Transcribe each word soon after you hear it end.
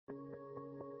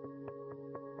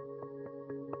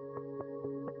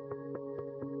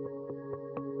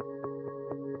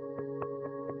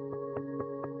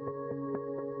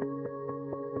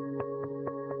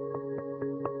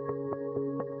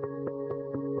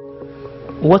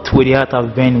What would the earth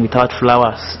have been without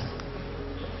flowers?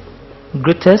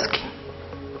 Grotesque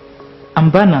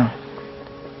and banal.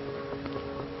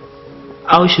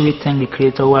 How should we thank the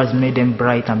Creator who has made them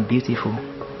bright and beautiful?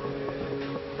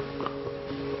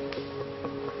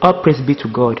 All praise be to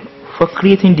God for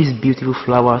creating these beautiful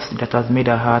flowers that has made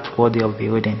our heart worthy of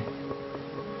beholding.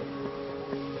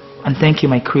 And thank you,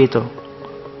 my Creator,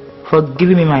 for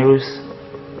giving me my rose,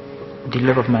 the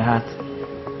love of my heart.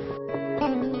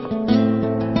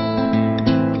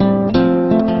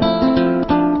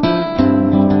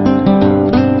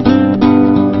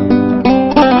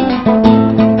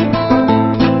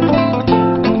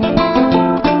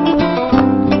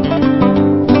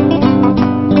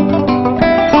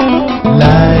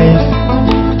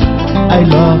 I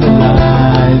love a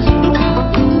life,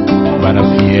 but I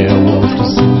fear what to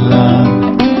see love.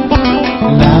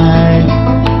 Life,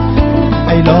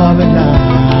 I love a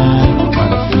life, but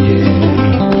I fear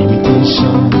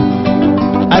imitation.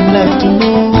 I'd like to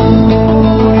know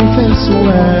if it's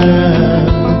well.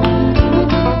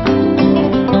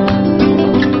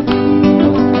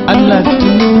 I'd like to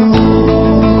know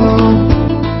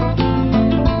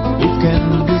if can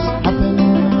this happen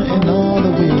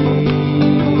another way.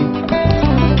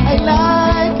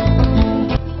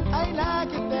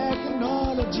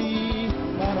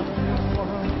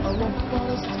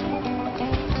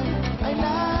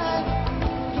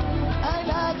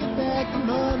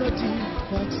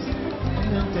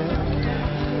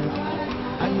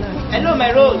 Hello,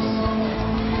 my rose.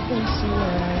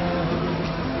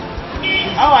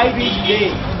 How are you doing today?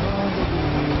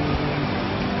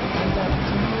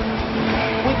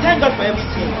 We thank God for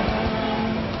everything.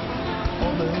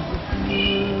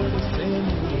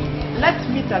 Let's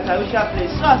meet at our usual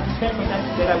place so as to spend some time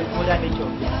together with Mother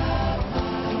Nature.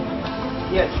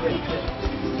 Yes, very good.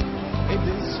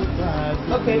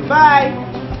 Okay, bye.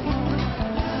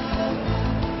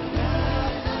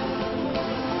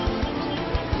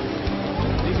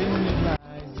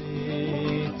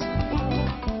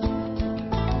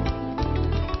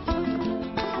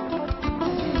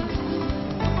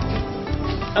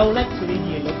 I would like to read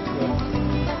you a love poem.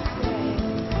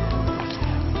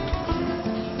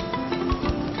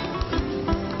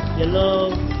 Your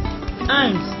love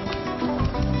hangs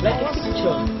like a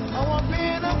picture in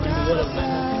the wall of my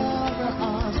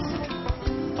heart.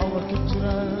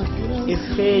 A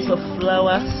face of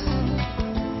flowers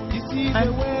and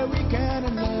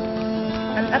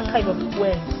an archive of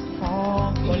poems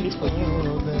only for you.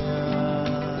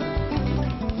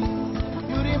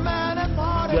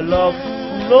 Your love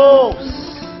flows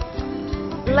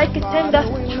like a tender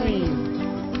stream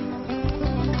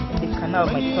in the canal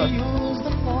of my thoughts.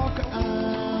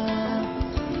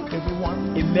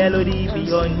 A melody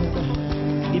beyond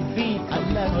the beat of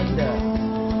thunder,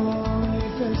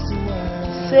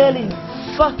 sailing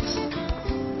forth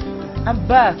and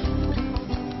back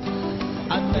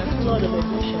the flood of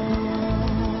emotion.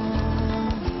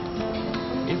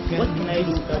 What can I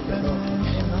do without your love?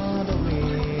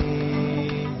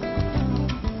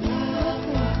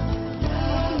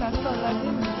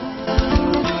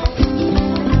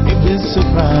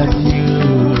 Surprise you.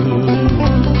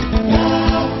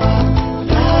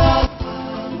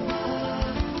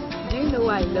 Do you know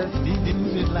why I love you? Didn't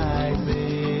realize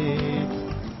it.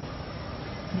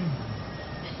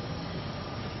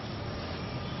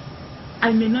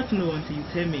 I may not know until you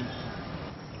tell me.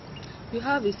 You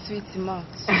have a sweet mouth.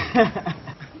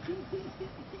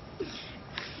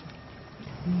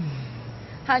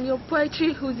 And your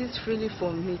poetry oozes freely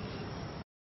from it.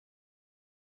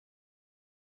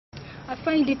 I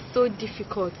find it so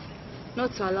difficult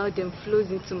not to allow them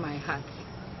flows into my heart.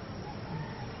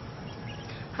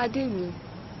 Ademi,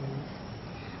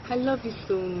 I love you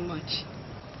so much.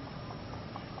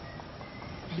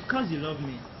 Because you love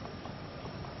me,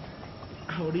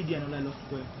 I will read you another love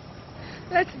poem.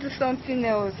 Let's do something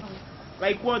else.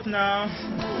 Like what now?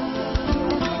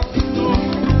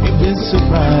 It will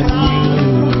surprise you.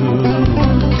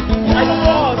 Like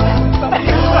what?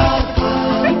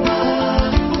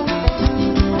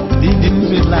 Didn't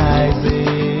realize it.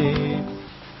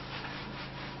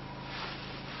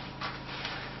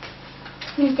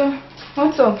 Nika,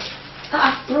 what's up?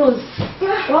 Rose,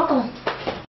 welcome.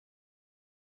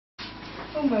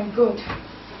 Oh my God.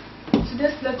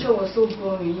 Today's lecture was so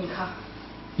boring, Nika.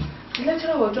 The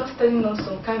lecturer was just telling us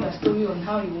some kind of story on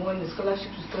how he won a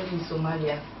scholarship to study in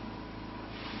Somalia.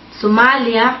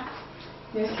 Somalia?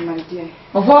 Yes, my dear.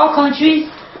 Of all countries?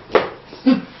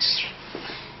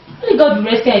 Only God will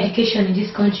rescue education in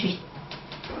this country.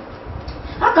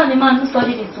 How can a man who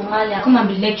studied in Somalia come and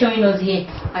be lecturing us here?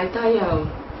 I tire.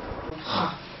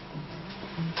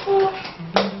 Oh,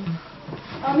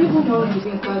 I'm even hungry,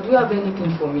 Yinka. Do you have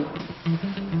anything for me?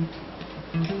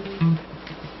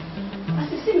 As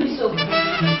you see me so, I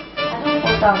don't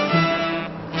go down.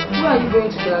 Who are you going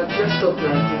to get dressed up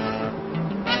like this?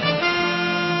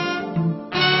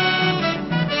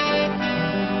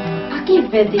 Aki's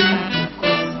birthday party, of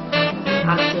course.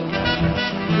 Aki.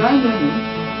 Do I know him?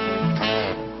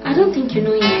 I don't think you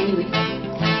know him anyway.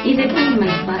 He's a friend of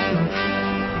my partner.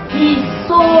 He's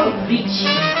so rich.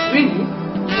 Really?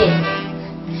 Yes.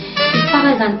 His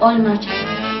father is an oil merchant.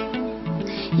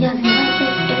 He has invited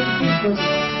everybody to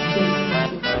his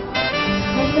party.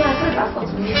 I said I can't afford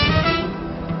to miss it.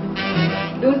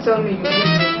 Don't tell me you don't know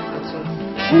at all.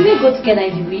 We may go together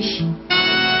if you wish.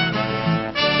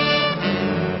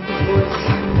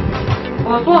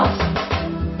 But What?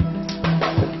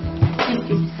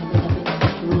 Please, this is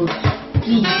another Rose.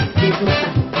 Please, there's no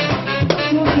time.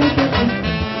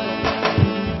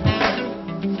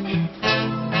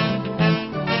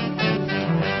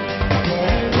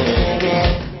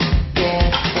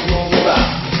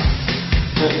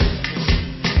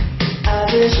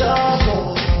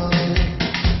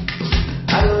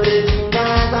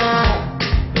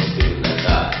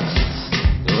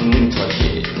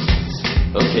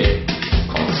 Okay,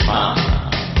 confirm.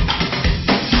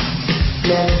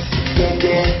 Let's get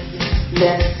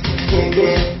down.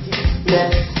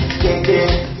 Let's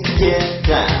get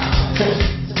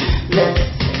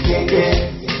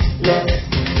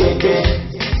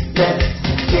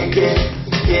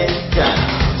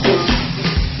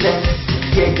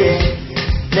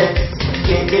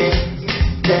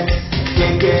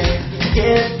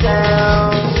down.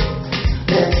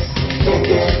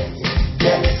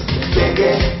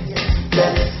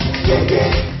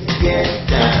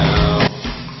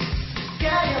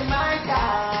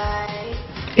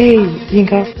 Hey,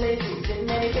 Yinka.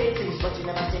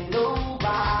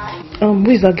 Who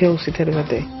is that girl seated over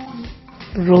there?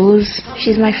 Rose,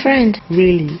 she's my friend.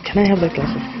 Really? Can I have that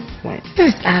glass of wine?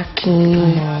 Aki.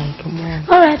 Come on.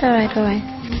 Alright.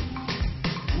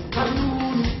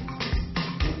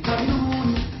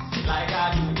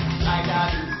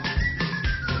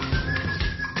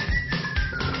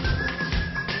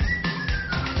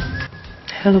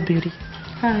 Hello, beauty.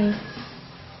 hi.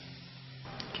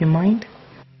 You mind?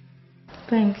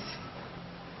 Thanks.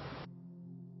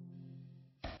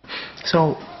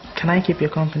 So, can I keep your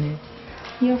company?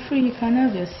 You're free. You can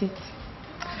have your seat.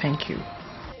 Thank you.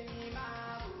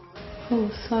 Oh,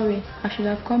 sorry. I should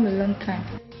have come a long time.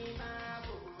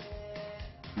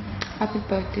 Happy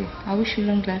birthday. I wish you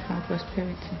long life and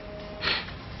prosperity.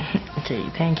 Okay,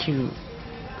 thank you.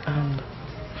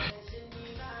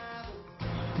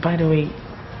 By the way,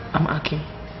 I'm Aki.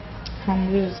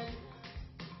 I'm Rose.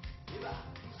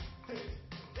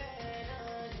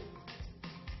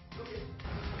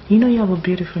 You know you have a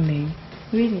beautiful name.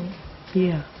 Really?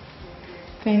 Yeah,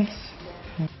 Thanks.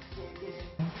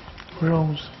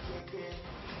 Rose.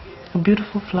 A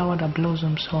beautiful flower that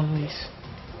blossoms always.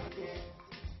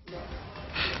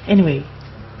 Anyway,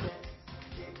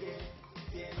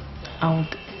 I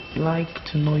would like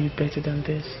to know you better than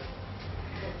this.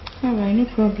 Alright, no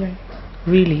problem.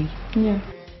 Really? Yeah.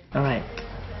 Alright.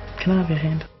 Can I have your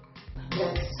hand?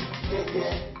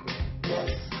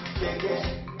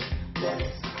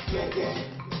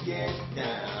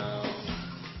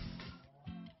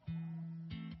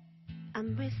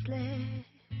 I'm restless.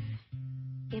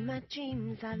 In my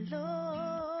dreams I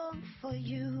long for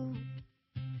you.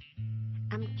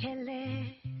 I'm careless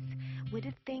with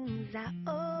the things I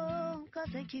own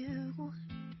 'cause of you.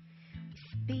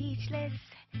 Speechless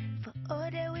for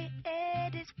all that we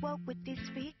had is what we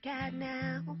disregard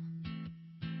now.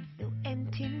 No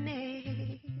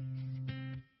emptiness.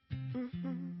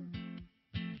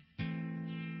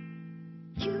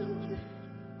 You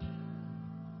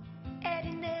had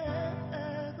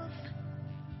enough.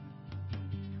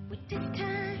 With this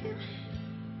time,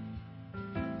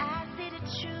 I see the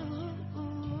truth.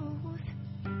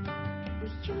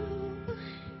 With you,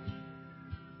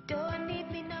 don't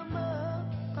need me no more.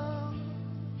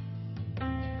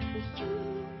 With you,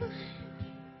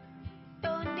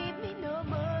 don't need me no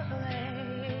more.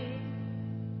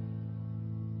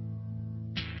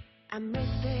 I'm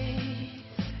restless,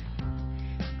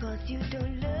 'cause you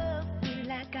don't love me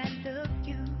like I love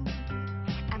you.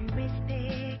 I'm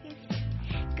restless,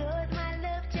 'cause my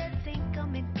love just ain't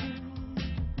coming through.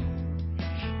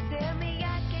 Tell me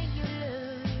how can you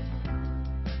love?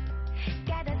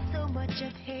 Got us so much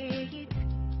of hate.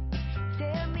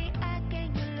 Tell me how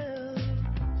can you love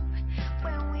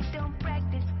when we don't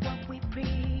practice what we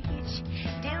preach?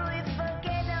 Do we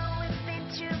forget how we've been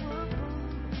through?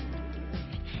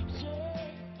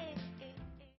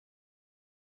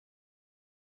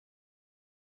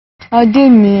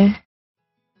 Ademi.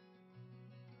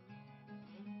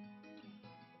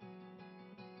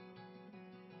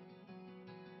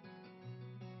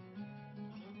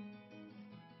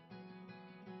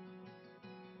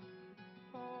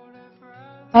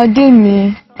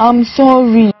 Ademi, I'm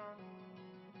sorry.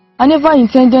 I never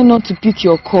intended not to pick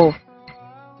your call.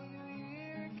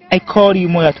 I called you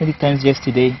more than 20 times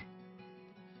yesterday.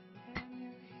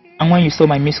 And when you saw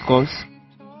my missed calls,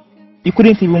 you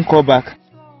couldn't even call back.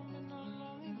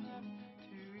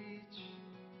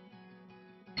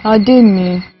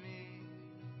 Ademi,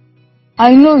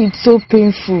 I know it's so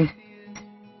painful,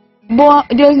 but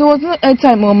there was no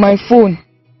airtime on my phone.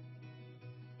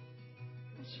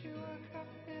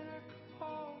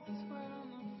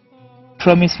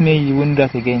 Promise me you won't do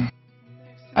that again.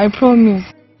 I promise.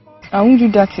 I won't do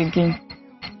that again.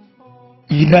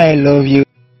 You know I love you.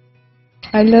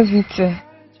 I love you too.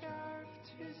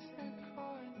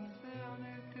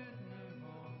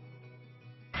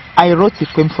 I wrote a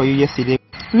poem for you yesterday.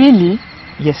 Really?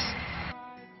 Yes.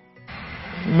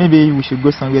 Maybe we should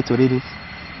go somewhere to read it.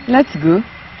 Let's go.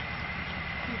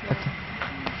 Okay.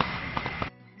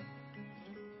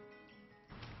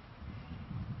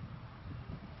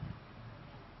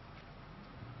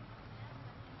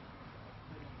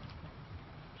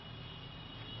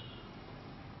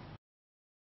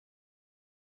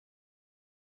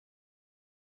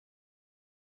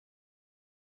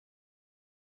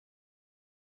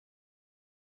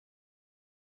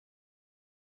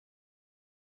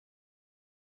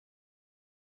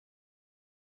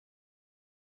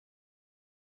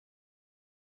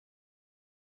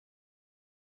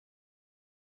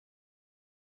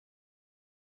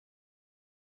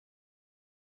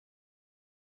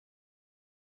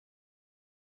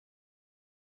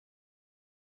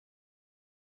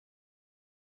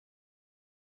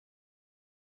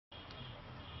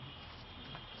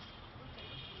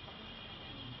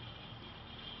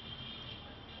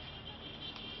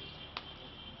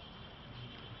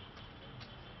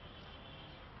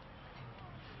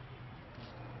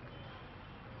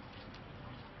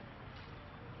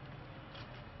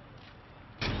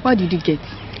 What did you get?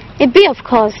 A B, of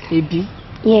course. A B?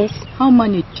 Yes. How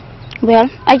managed? Well,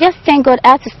 I just thank God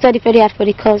I had to study very hard for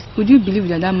the course. Would you believe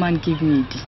that that man gave me a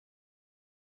D?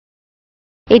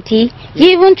 A D? You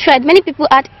even tried. Many people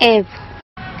had F.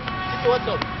 What's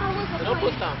up? Don't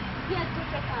put down.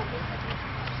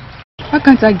 Why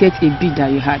can't I get a B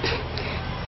that you had?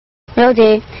 Well,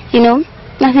 dear, you know,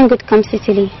 nothing good comes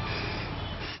easily.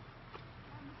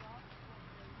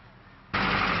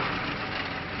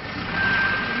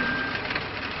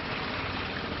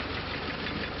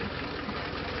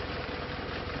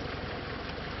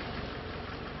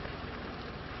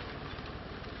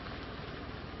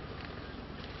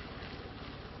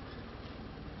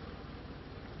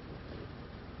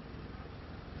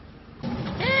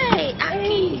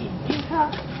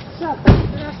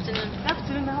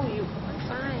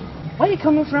 Where are you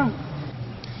coming from?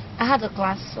 I had a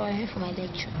class, so I went for my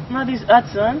lecture. Now this art,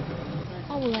 son.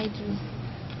 What will I do?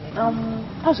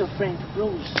 How's your friend,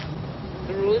 Rose?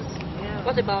 Rose? Yeah.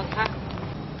 What about her?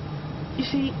 You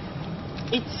see,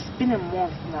 it's been a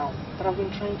month now that I've been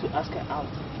trying to ask her out.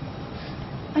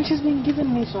 And she's been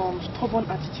giving me some stubborn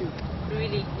attitude.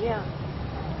 Really? Yeah.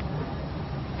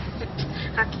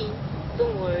 Hakim,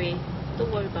 don't worry. Don't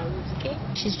worry about Rose, okay?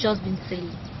 She's just been silly.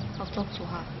 I'll talk to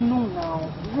her. No,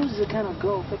 now. Rose is the kind of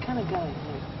girl, the kind of guy.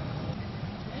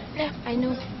 Yeah, I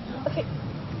know. Okay.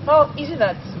 Well, is it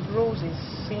that Rose is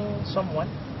seeing someone?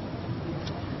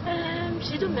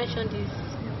 She don't mention this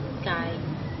guy,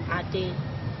 Ade.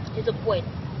 He's a poet.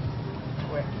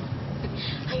 Where?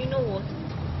 And you know what?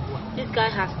 This guy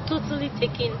has totally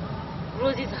taken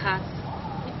Rose's heart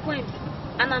with poems.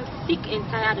 And I'm sick and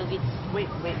tired of it. Wait.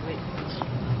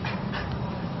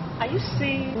 Are you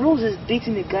saying Rose is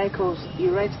dating a guy because he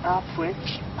writes her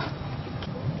French?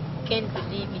 Can't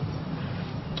believe it.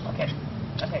 Okay.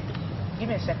 Give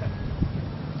me a second.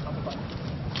 I'll be back.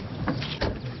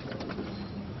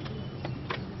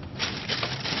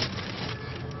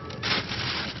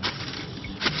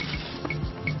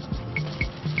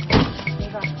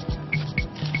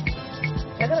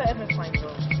 You're gonna help me find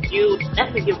Rose. You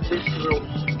have to give this to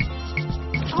Rose.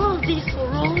 All this for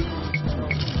Rose?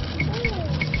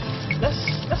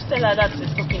 Let's tell her that's a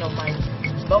token of my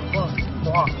love for her.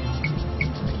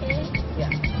 Okay. Yeah.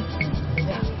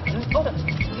 Hold on. Do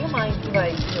you mind if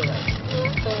I do that?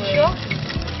 Sure?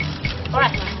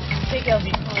 Alright. Take care of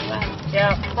it. Alright.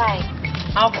 Yeah. Bye.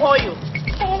 I'll call you.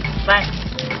 Okay. Bye.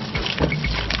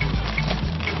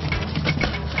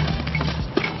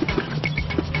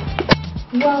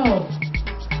 Wow.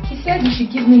 He said you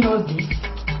should give me all this.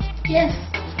 Yes,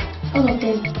 all of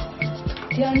them.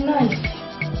 They are nice.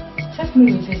 Help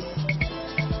me with this.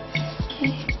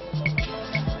 Okay.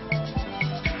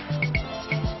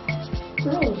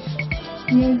 Rose,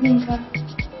 Yes, Yinka.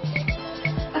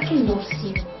 Aki loves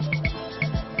you.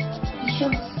 He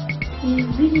does. He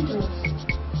really does.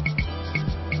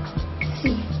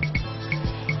 See,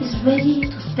 he's ready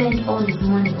to spend all his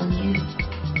money on you.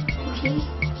 Okay?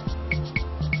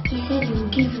 He said he will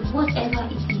give you whatever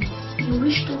it is you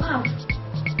wish to have.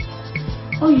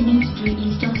 All you need to do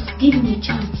is just give him a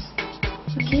chance.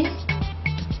 Okay?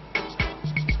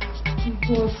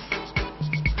 But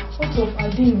what of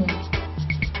Adini?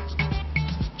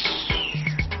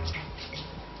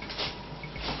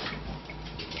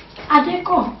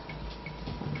 Adeko.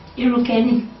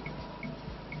 Irukeni.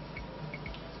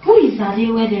 Who is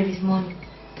Ade where there is money?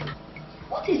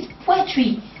 What is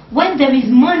poetry when there is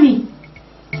money?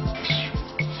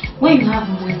 When you have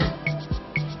money,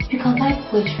 you can buy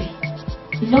poetry.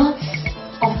 Lots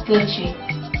of poetry.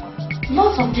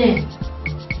 Lots of them.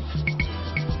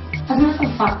 As a matter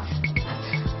of fact,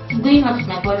 I'm going out with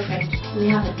my boyfriend. We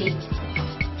have a date.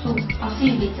 So I'll see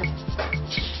you later.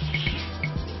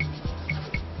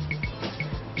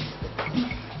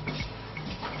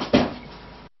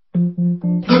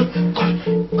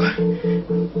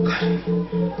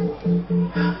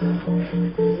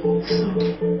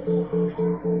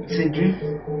 It's a dream.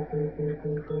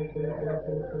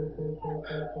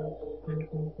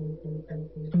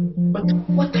 But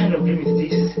what kind of dream is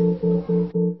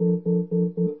this?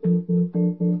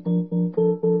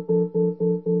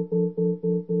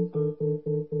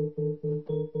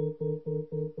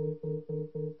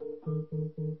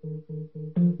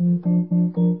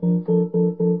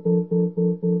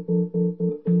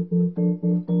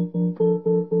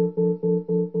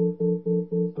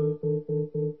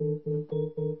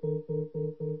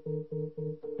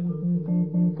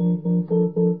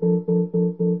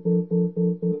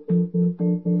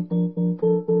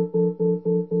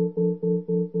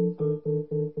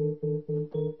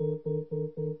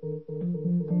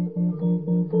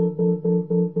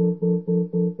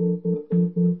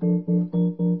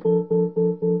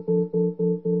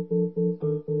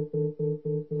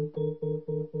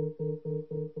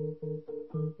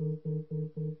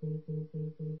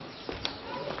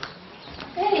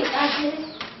 Hey, Ade.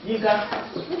 Yinka,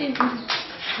 Good evening.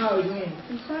 how are you doing?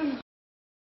 I'm fine.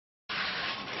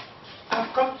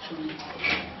 I've come to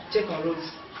check on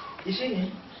Rose. Is she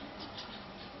in?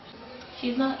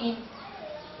 She's not in.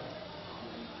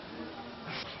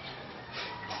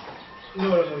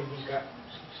 No, Yinka.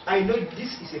 I know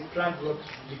this is a planned work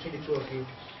between the two of you.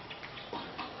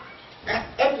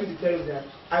 Help me to tell you that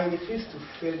I refuse to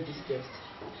fail this test.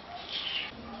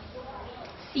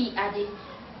 See, Ade.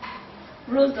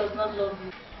 Rose does not love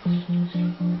you. See,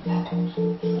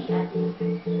 Ade.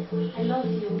 I love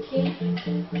you, okay?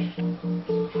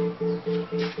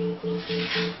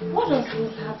 What does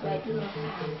Rose have that I do not have?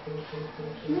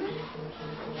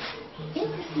 Can't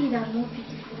you see that more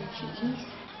beautiful than she is?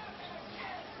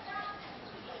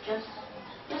 Just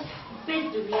face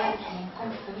the reality and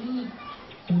come for me.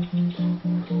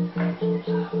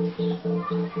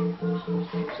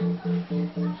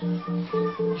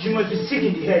 You must be sick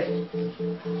in the head.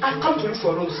 I've come to look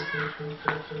for Rose.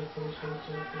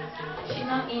 She's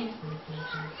not in.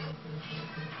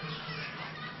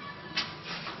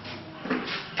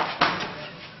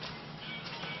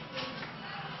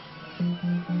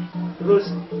 Rose,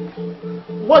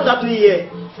 what's happening here?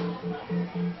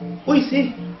 Who is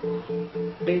he?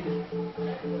 Baby.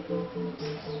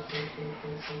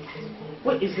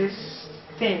 What is this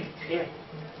thing here?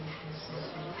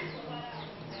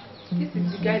 This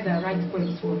is the guy that writes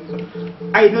poems for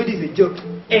me. I know this is a joke.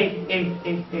 Hey.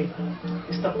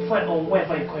 Stop fight on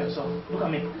wherever you call yourself. Look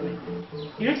at me.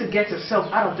 You need to get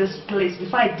yourself out of this place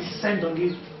before I descend on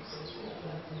you.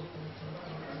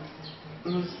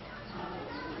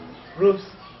 Rose.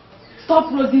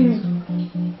 Stop roasting me.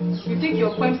 You think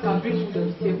your poems can bring food on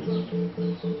the table?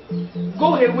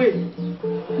 Go away.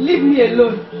 Leave me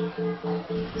alone.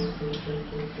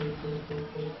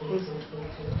 Rose.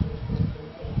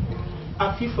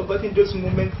 Have you forgotten those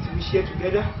moments we shared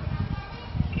together?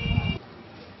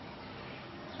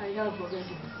 I have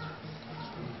already.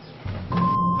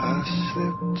 I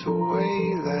slipped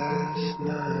away last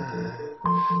night,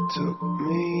 took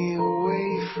me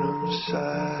away from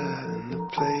sight and the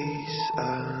place I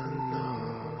know.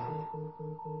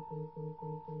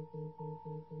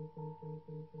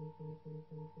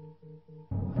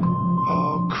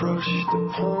 All crushed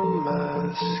upon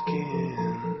my skin,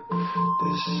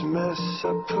 This mess I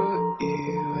put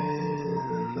you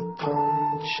in, the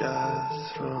punch I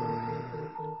thrown.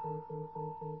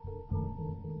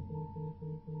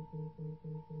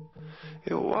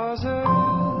 It was a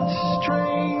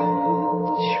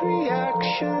strange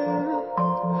reaction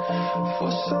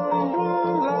for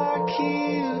someone like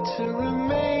you to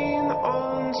remain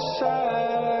on side.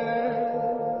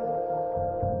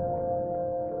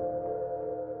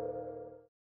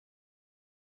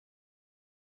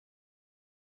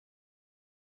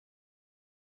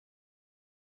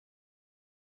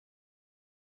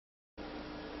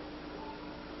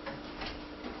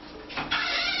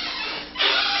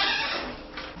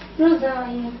 Rose, how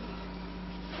are you?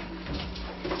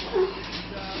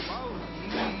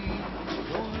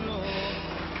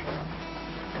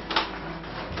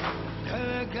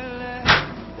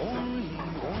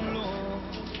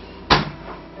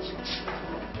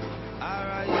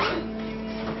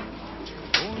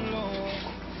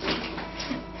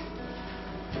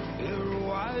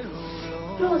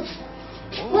 Rose,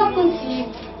 what happened to you?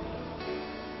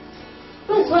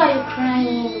 Rose, why are you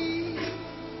crying?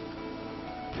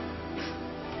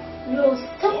 Rose,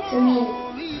 talk to me.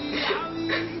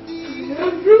 I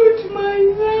ruined my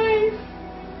life.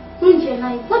 Ruined your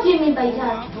life? What do you mean by that?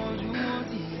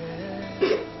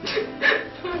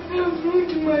 I have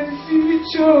ruined my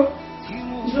future.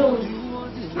 Rose,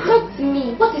 talk to me.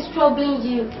 What is troubling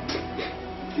you?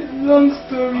 It's a long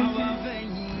story.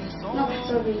 Not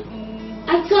sorry.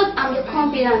 I thought I'm your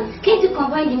confidant. Can't you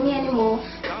confide in me anymore?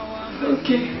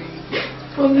 Okay.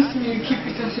 Promise me you keep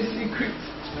it as a secret.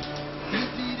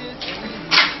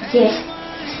 Yes.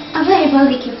 I've heard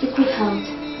about the keep secret out.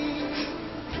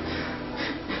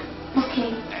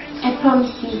 Okay. I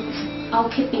promise you. I'll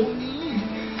keep it.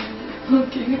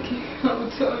 Okay. I'll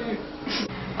tell you.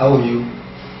 How are you?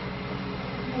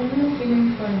 I'm not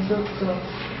feeling fine, doctor.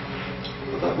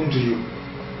 What happened to you?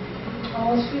 I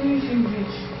was feeling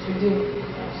feverish today,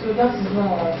 so that is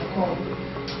why I have come.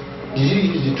 Did you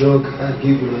use the drug I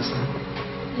gave you last time?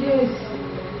 Yes,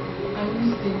 I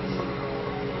used it.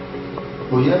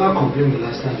 But you never complained the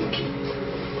last time you came.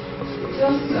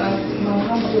 Just that my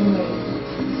abdomen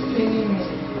is paining me.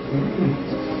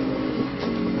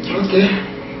 Okay,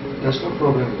 there's no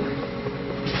problem.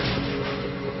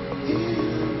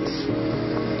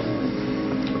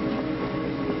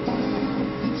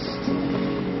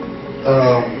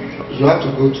 You have to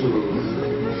go to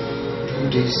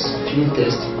this field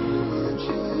test.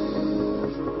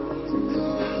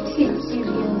 It's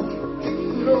serious.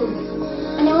 Rose,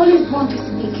 and I always want you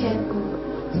to be careful.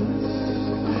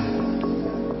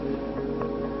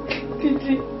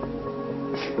 Titi,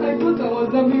 I thought I was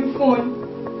having fun.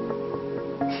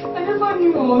 I never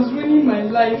knew I was ruining my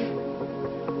life.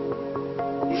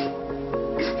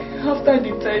 After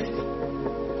the test,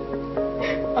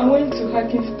 I went to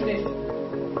Hakin's place.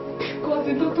 Because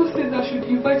the doctor said I should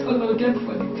invite all of them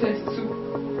for the test too.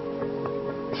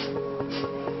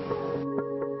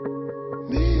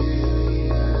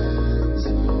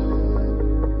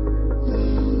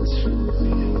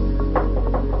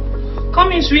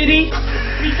 Come in, sweetie.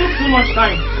 We took too much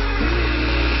time.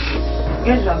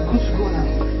 Yes, you are good to go now.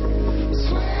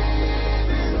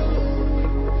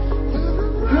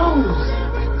 Rose.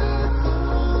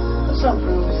 What's up,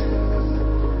 Rose?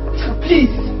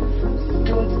 Please,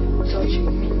 don't touch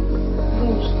me.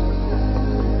 Rose.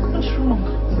 What's wrong?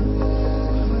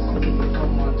 Okay,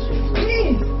 come on, sweetie.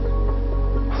 Please.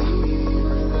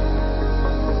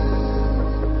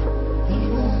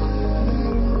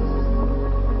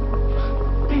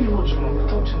 Baby, what's wrong?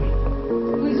 Talk to me.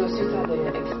 Who is your sweetheart that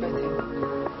you're expecting?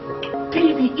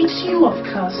 Baby, it's you, of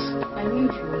course. I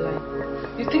knew you would lie.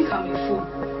 You think I'm a fool?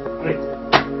 Great.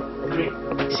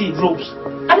 See, Rose,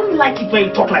 I don't like it when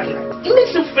you talk like that. It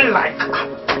makes you feel like...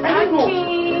 I don't know.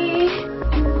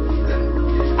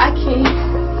 Aki.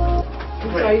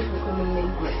 I'm sorry for coming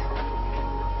late.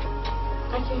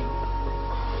 Aki.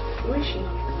 Where is she?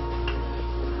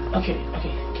 Okay.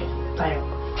 Tayo.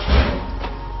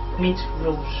 Meet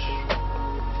Rose,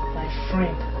 my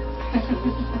friend.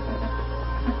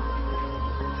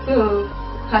 So,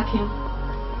 Hakim,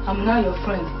 I'm now your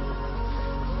friend.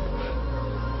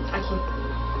 Hakim.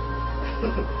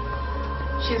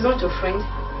 She's not your friend.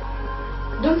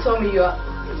 Don't tell me you are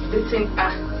dating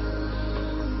her.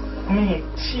 I mean,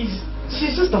 she's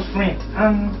just a friend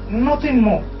and nothing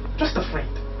more. Just a friend.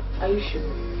 Are you sure?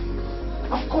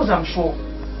 Of course I'm sure.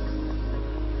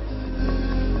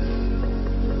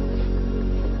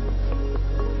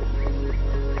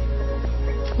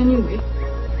 Anyway,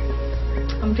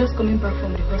 I'm just coming back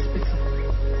from the hospital.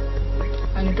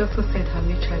 And the doctor said I'm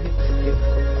HIV positive.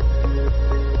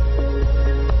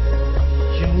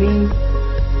 You mean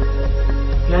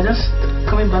you are just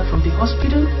coming back from the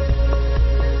hospital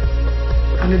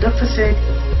and the doctor said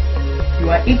you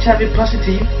are HIV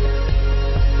positive?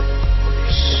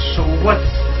 So what's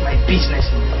my business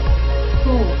in there?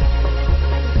 Oh,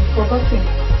 you've forgotten.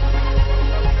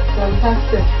 So I've had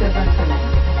sex several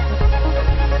times.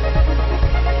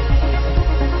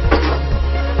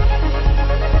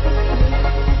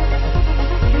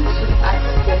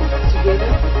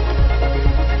 Together,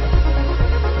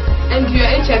 and you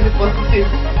are HIV positive.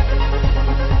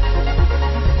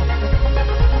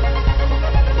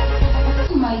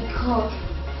 Oh my God,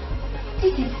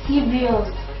 this is serious.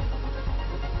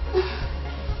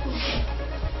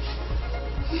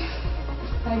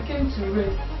 I came to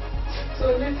rest, so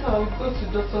later I'll go to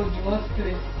Dr. Juwan's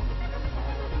place.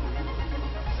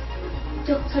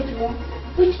 Dr. Juwan?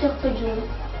 Which Dr. Juwan?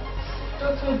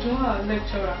 Dr. Juwan, our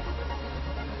lecturer.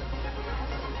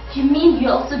 You mean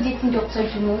you're also dating Dr.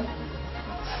 Juwan?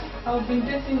 I've been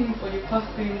dating him for the past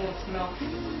 3 months now.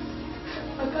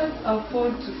 I can't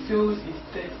afford to fail his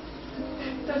test.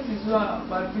 That is why I've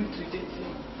agreed to date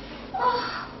him. Oh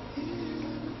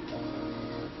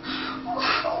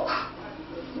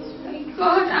my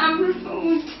God, I'm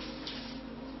rude.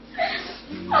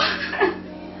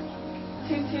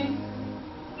 Titi,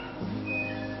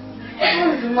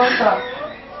 what is the matter?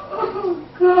 Oh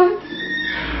God.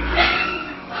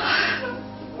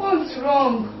 What's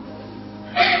wrong?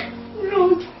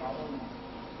 Rude.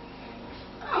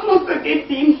 I'm also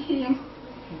dating him.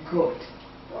 God.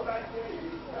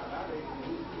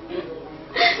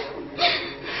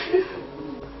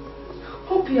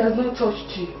 Hope he has not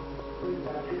touched you.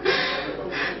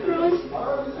 Rose,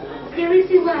 the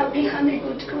reason why I've been having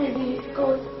good crazy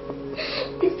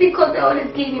is because I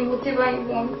always give him whatever he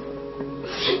wants.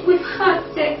 We've had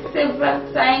sex several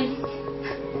times.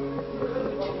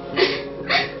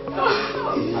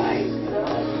 Oh my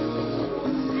God.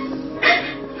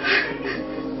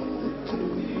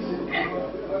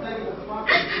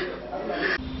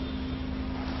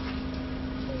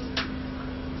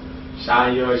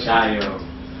 Ṣayọ̀.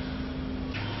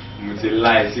 Mo ti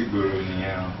láì sí gbòòrò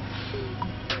nìyẹn.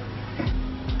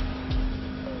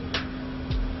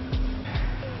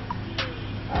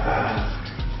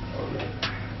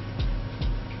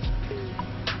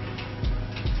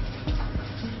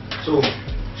 So,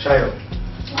 Shayo,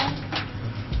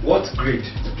 what grade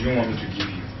do you want me to give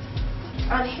you?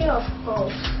 An A, of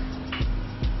course.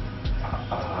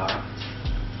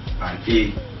 An A.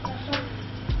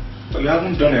 But you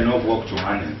haven't done enough work to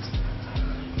earn it.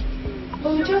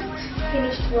 But we just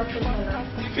finished working on that.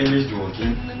 Finished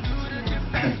working?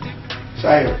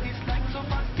 Shayo,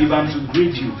 if I'm to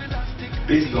grade you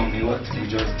based on what you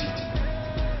just did,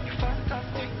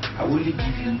 I will only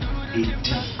give you a D.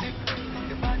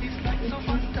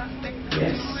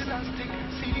 Yes.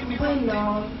 Why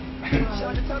not?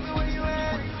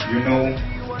 You know,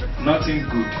 nothing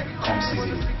good comes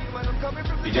easy.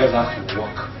 You just have to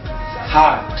work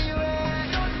hard.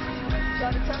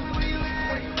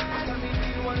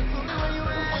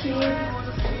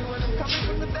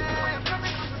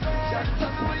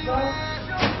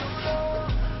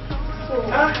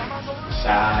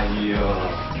 Shayo.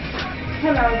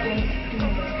 Hello, again.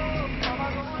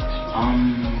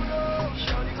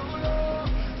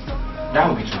 That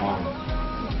will be tomorrow.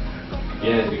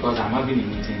 Yes, because I'm having a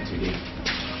meeting today.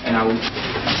 And I will...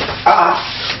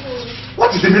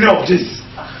 What is the meaning of this?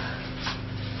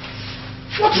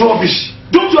 What rubbish?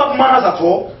 Don't you have manners at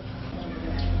all?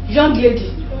 Young lady,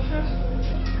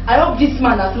 I hope this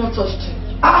man has not touched you.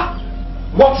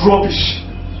 What rubbish?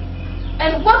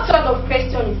 And what sort of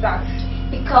question is that?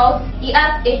 Because he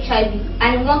has HIV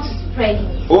and he wants to spread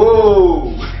it.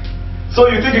 Oh, so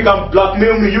you think you can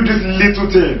blackmail me, you this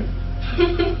little thing?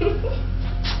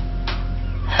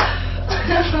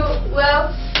 Well,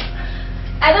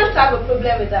 I don't have a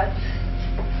problem with that.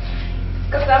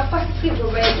 Because I'm positive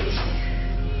already.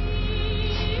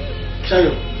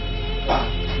 Shayo,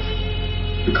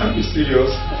 you can't be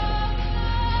serious.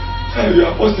 And you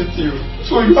are positive,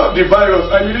 so you have the virus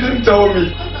and you didn't tell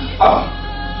me.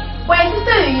 But I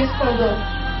insisted you use condom,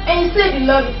 and you said you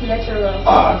love it natural.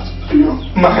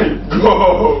 My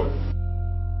God.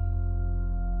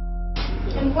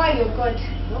 And why your God?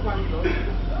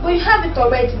 But you have it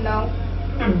already now.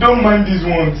 Don't mind these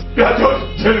ones. They are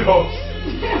just jealous.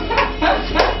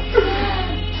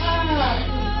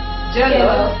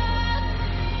 Jealous?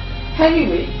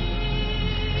 Anyway,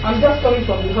 I'm just coming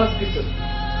from the hospital.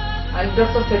 And the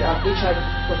doctor said I'm HIV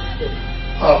positive.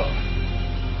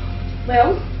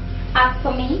 Well, as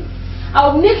for me,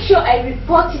 I'll make sure I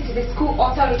report it to the school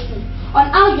authority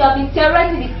on how you have been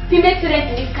terrorizing the female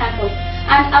students in this campus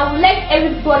And I will let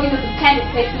everybody know the kind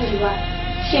of person you are.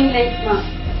 Shameless man.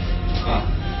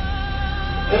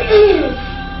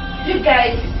 You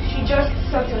guys should just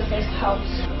sort your first house.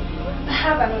 I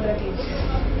have another date.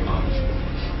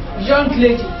 Young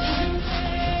lady,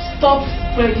 stop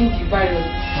spreading the virus.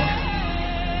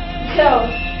 Girl,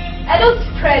 I don't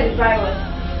spread the virus,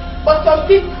 but some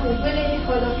people willingly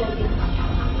follow for me.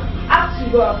 After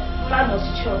all, man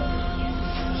must chop.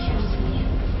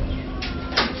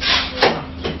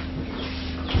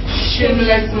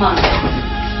 Shameless man.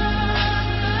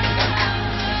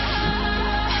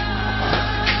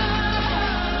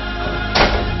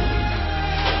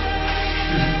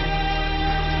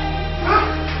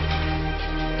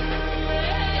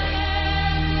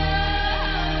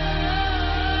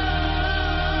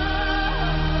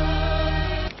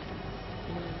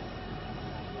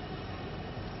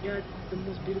 You're the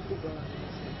most beautiful girl I've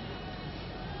ever seen.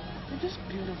 You're just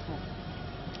beautiful.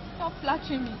 Stop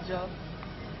flattering me, Joe.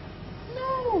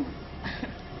 No!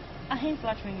 I ain't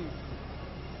flattering you.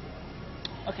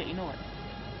 Okay, you know what?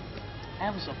 I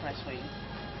have a surprise for you.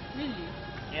 Really?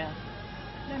 Yeah.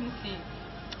 Let me see.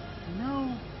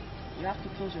 No. You have to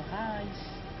close your eyes.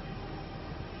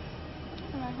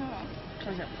 Alright.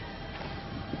 Close them.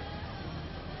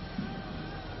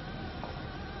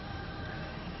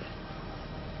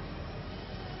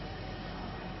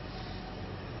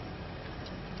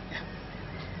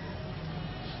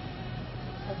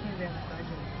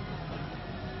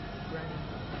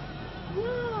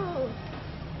 Wow!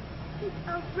 It's a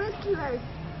bracelet.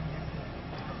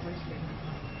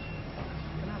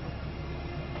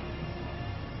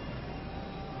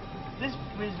 This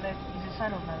bracelet is a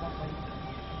sign of my love for you.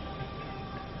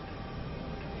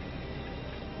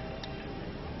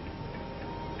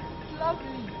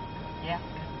 Lovely. Yeah.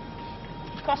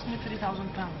 It cost me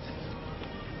 £3,000.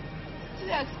 It's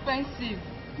expensive.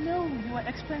 No, you are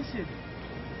expensive.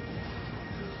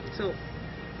 So,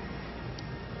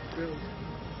 Rose,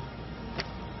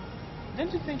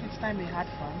 don't you think it's time we had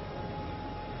fun?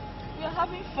 We are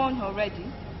having fun already.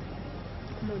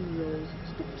 Come on, Rose.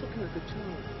 Stop talking like a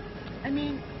child. I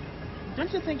mean,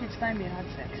 don't you think it's time we had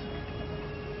sex?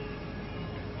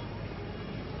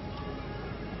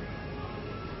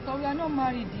 But we are not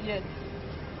married yet.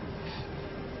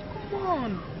 Come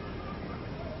on.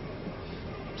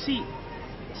 See,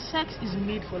 sex is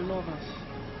made for lovers.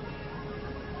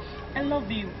 I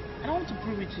love you, and I want to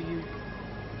prove it to you.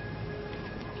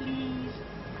 Please.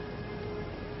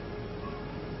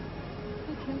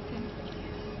 Okay.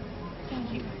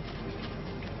 Thank you.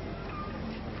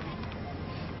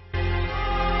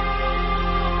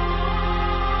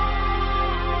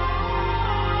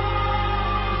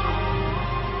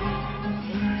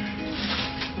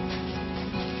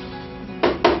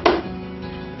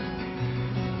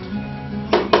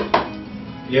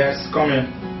 Yes, come in.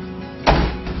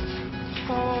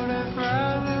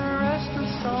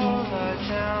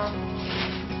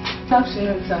 Good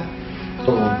afternoon, sir.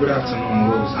 Oh, good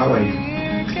afternoon, Rose. How are you?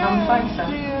 I'm fine, sir.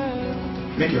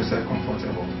 Make yourself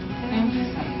comfortable. Thank you,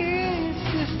 sir.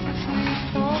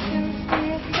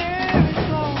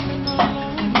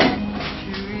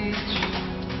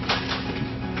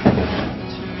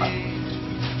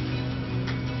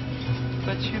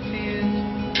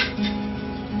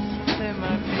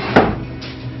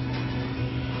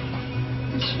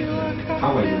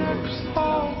 How are you, Rose?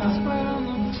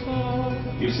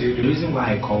 You see, the reason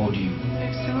why I called you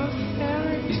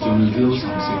is to reveal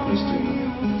some secrets to you.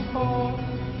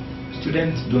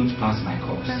 Students don't pass my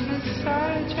course.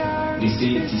 They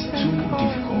say it is too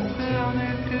difficult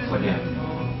for them.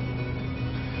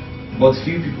 But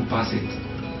few people pass it.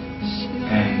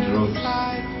 And Rose,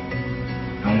 I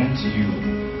want you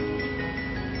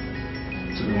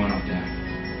to be one of them.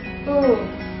 Oh,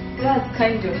 that's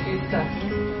kind of you, sir.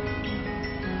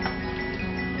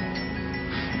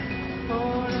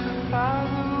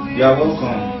 You are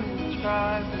welcome.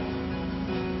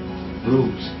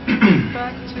 Rose,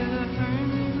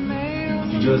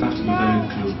 you just have to be very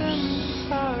close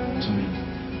to me.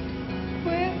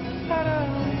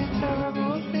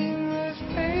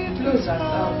 Close as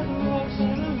well.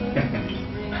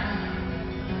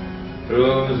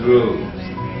 Rose,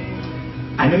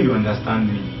 I know you understand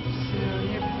me,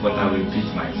 but I will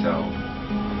repeat myself.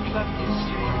 I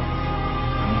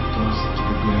want us to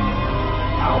be going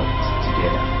out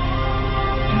together,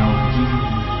 and I will give you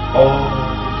all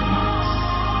the marks.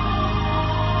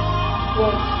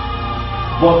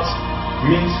 What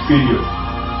means failure?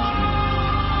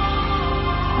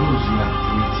 Rose, you are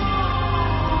pretty.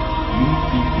 You need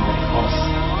people like us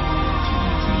to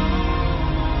maintain you.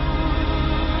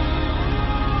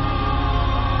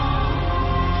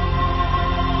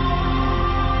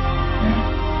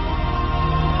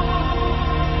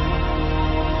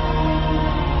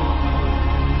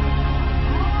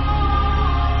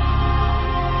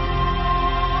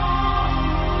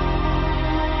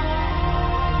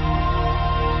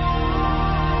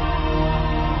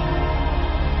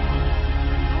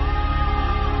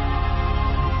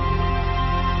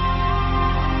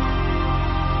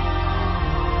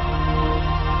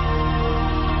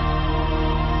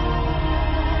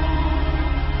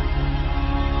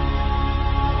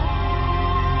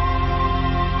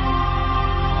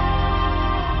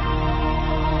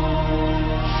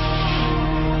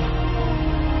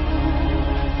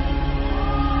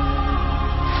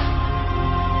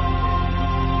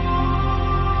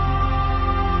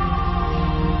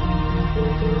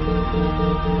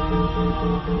 Good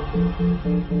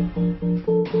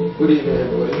evening,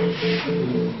 everybody.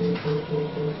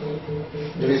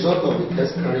 The result of the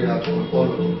test carried out on all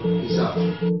of you is out.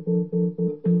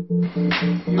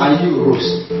 Are you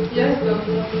Rose? Yes,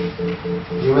 doctor.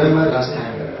 You remember last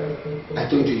time I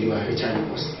told you you are HIV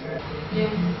positive? Yes.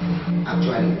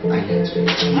 Actually, I let you.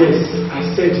 Yes,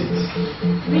 I said it.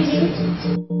 Really?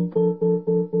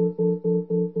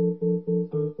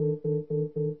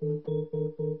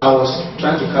 I was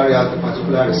trying to carry out a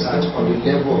particular research on the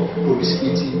level of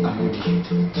promiscuity among the youth.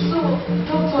 So,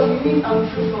 doctor, you mean I'm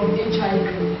free from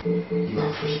HIV? You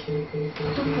are free.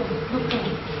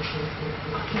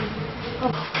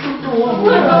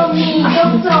 What about me,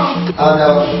 doctor? And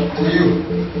to you,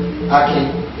 Aki,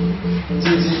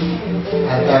 Titi,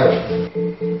 and Tayo,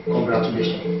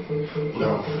 congratulations. You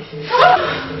are free.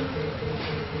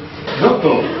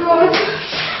 Doctor,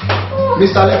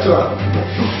 Mr. Lecturer,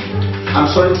 I'm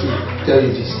sorry to tell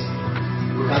you this.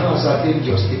 We cannot ascertain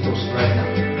your status right now.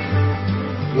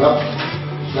 You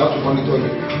have to monitor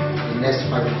you the next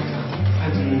 5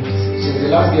 minutes. Since the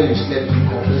last girl you slept, you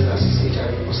confessed that she's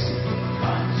HIV positive.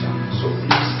 So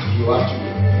please, we have to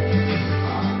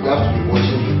be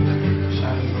watching you.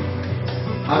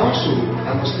 And also,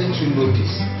 I must let you know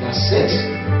this, that sex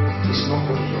is not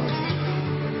for the young.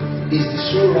 It's the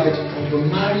sole right of the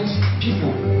married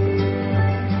people.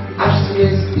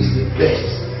 Abstinence is the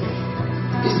best.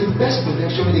 It's the best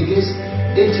protection against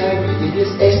HIV,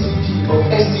 against STD or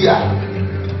STI.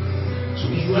 So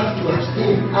you have to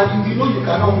abstain. And if you know you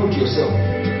cannot hold yourself,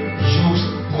 use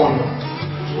condom.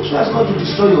 So as not to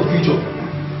destroy your future,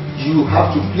 you have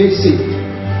to play safe.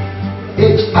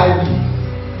 HIV,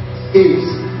 AIDS,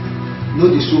 know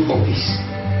the soap of peace.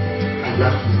 And you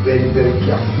have to be very, very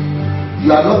careful.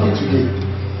 You are lucky today,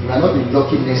 you will not be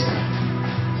lucky next time.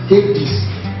 Take this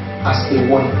as a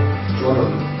warning to all of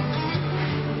you.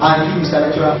 And you, Mr.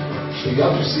 Lecturer, so you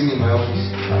have to see me in my office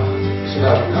so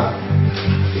that we can,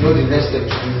 you know, the next step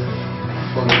to do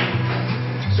for me.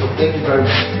 So thank you very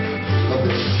much. God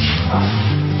bless you.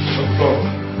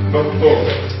 Doctor.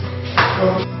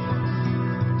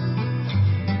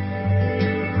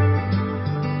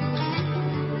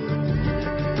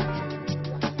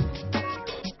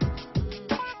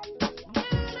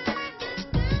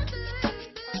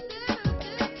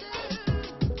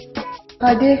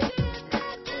 Ade,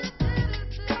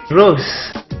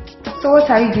 Rose, so what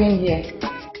are you doing here?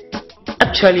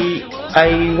 actually,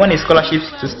 I won a scholarship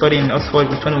to study in Oxford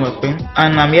with one of my friends,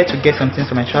 and I'm here to get some things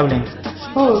for my traveling.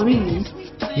 Oh, really?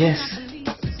 Yes.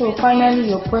 So finally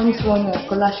your friends won a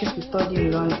scholarship to study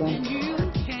in London.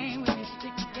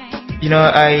 You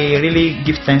know, I really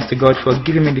give thanks to God for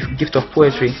giving me the gift of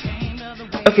poetry.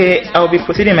 Okay, I'll be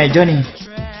proceeding my journey.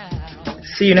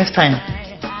 See you next time.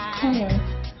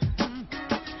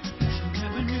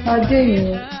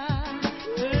 Ade,